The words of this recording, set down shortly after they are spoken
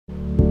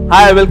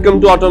Hi, welcome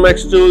to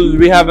Automax Tools.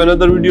 We have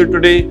another video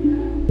today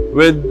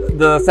with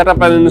the setup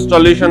and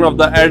installation of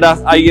the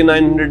ADAS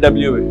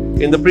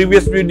IA900WA. In the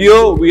previous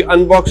video, we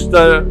unboxed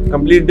the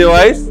complete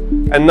device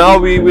and now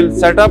we will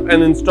set up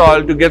and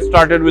install to get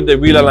started with the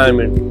wheel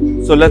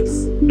alignment. So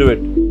let's do it.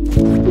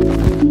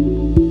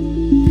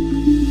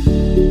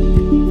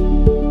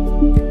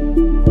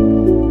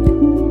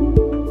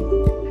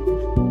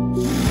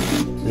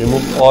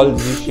 Remove all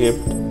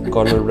Z-shaped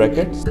corner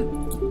brackets.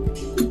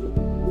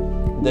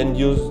 Then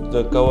use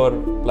the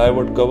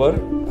plywood cover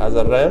as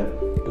a ramp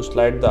to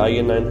slide the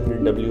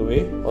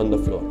IA900WA on the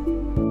floor.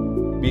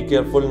 Be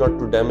careful not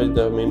to damage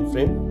the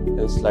mainframe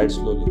and slide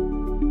slowly.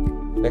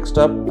 Next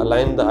up,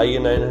 align the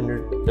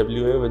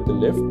IA900WA with the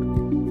lift.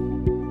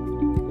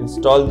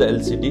 Install the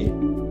LCD.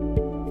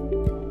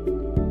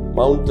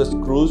 Mount the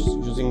screws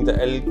using the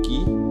L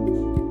key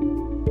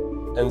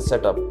and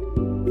set up.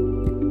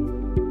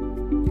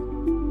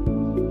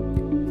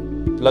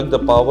 Plug the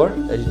power,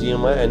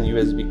 HDMI and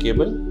USB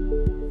cable.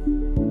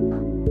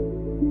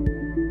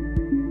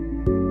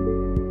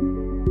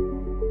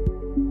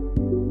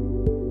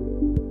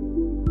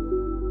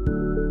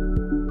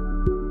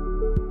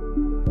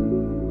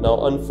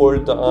 Now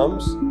unfold the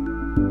arms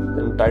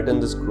and tighten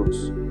the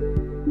screws.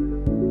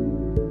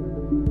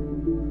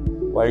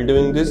 While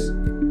doing this,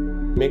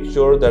 make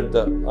sure that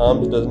the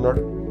arms does not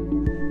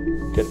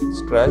get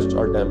scratched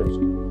or damaged.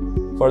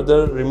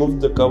 Further, remove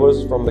the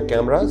covers from the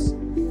cameras.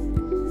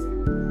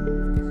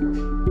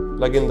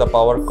 Plug in the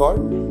power cord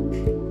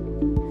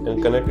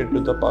and connect it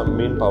to the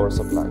main power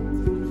supply.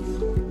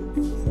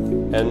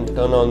 And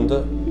turn on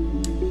the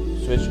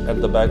switch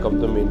at the back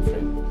of the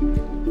mainframe.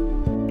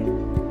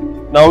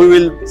 Now we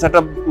will set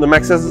up the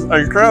MaxiSYS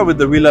Ultra with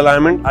the wheel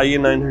alignment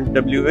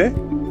IA900WA.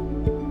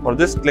 For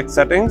this, click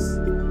Settings,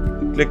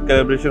 click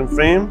Calibration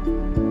Frame,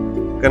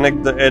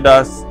 connect the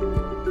ADAS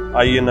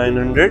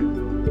IA900.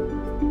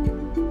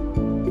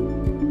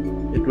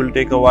 It will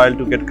take a while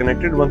to get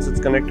connected. Once it's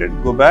connected,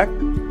 go back,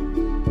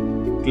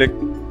 click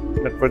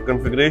Network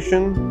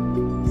Configuration,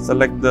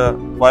 select the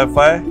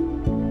Wi-Fi.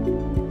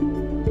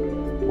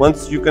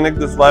 Once you connect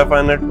this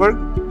Wi-Fi network,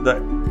 the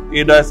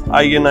ADAS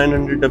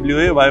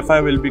IA900WA Wi-Fi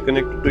will be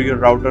connected to your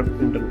router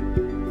internet.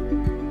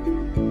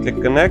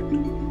 Click Connect.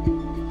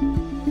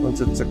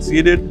 Once it's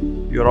succeeded,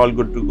 you're all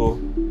good to go.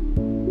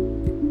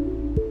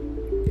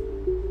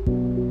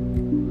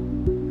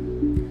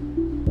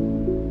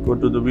 Go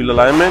to the wheel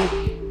alignment,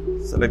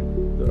 select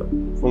the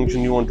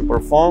function you want to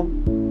perform.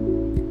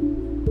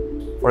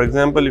 For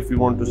example, if you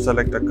want to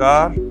select a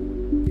car,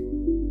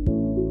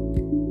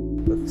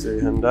 let's say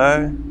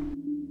Hyundai.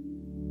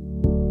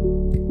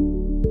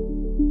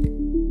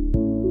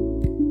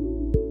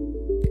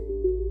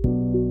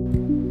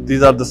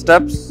 These are the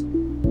steps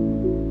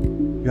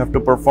you have to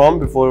perform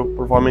before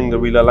performing the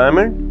wheel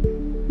alignment.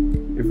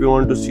 If you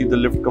want to see the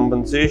lift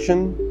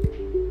compensation,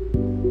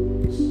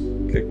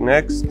 click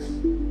Next.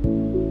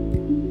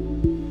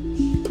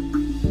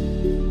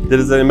 There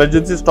is an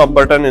emergency stop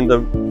button in the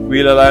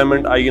wheel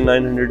alignment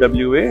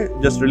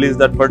IA900WA. Just release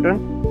that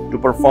button to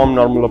perform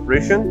normal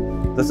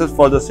operation. This is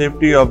for the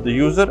safety of the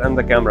user and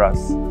the cameras.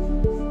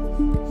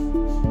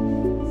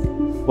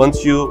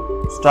 Once you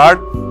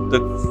start, the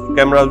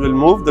cameras will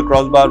move, the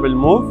crossbar will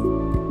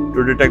move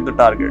to detect the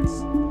targets.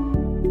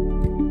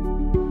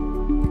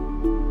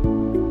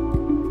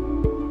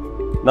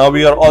 Now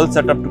we are all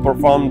set up to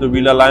perform the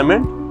wheel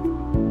alignment.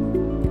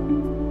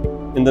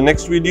 In the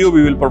next video,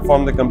 we will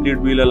perform the complete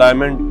wheel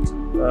alignment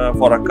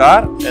for a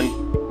car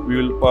and we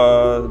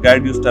will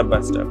guide you step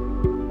by step.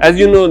 As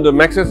you know, the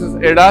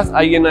MaxiSYS ADAS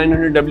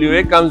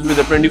IA900WA comes with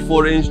a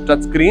 24-inch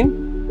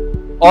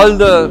touchscreen. All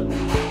the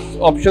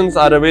options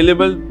are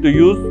available to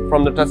use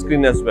from the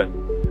touchscreen as well.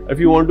 If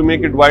you want to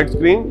make it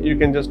widescreen, you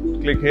can just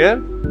click here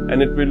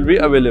and it will be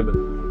available.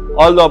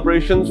 All the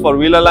operations for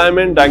wheel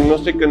alignment,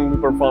 diagnostic can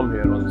be performed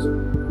here also.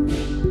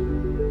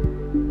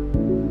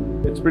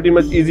 It's pretty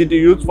much easy to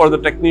use for the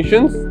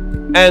technicians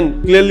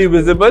and clearly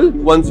visible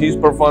once he is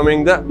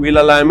performing the wheel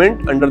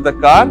alignment under the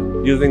car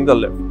using the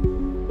lift.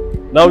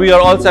 Now we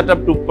are all set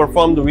up to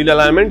perform the wheel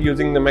alignment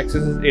using the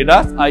MaxiSYS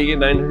ADAS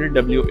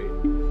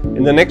IA900WA.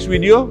 In the next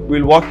video,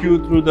 we will walk you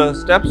through the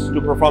steps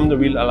to perform the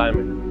wheel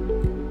alignment.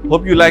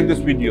 Hope you like this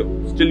video.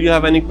 Still you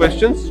have any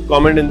questions?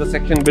 Comment in the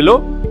section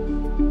below.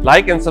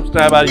 Like and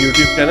subscribe our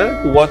YouTube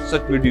channel to watch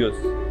such videos.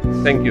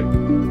 Thank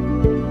you.